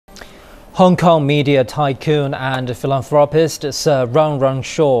Hong Kong media tycoon and philanthropist Sir Run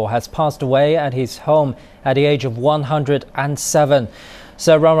Shaw has passed away at his home at the age of 107.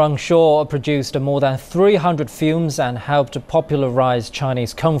 Sir Run Shaw produced more than 300 films and helped popularize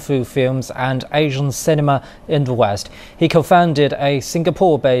Chinese kung fu films and Asian cinema in the West. He co-founded a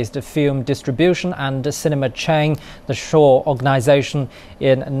Singapore-based film distribution and cinema chain, the Shaw Organization,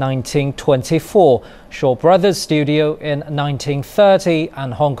 in 1924, Shaw Brothers Studio in 1930,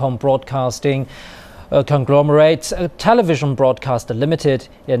 and Hong Kong Broadcasting Conglomerate Television Broadcaster Limited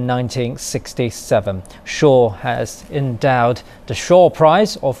in 1967. Shaw has endowed the Shaw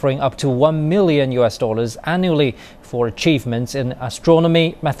Prize, offering up to $1 million annually for achievements in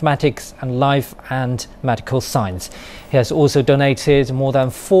astronomy, mathematics, and life and medical science. He has also donated more than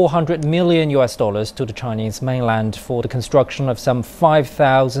 $400 million to the Chinese mainland for the construction of some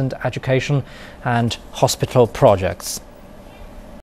 5,000 education and hospital projects.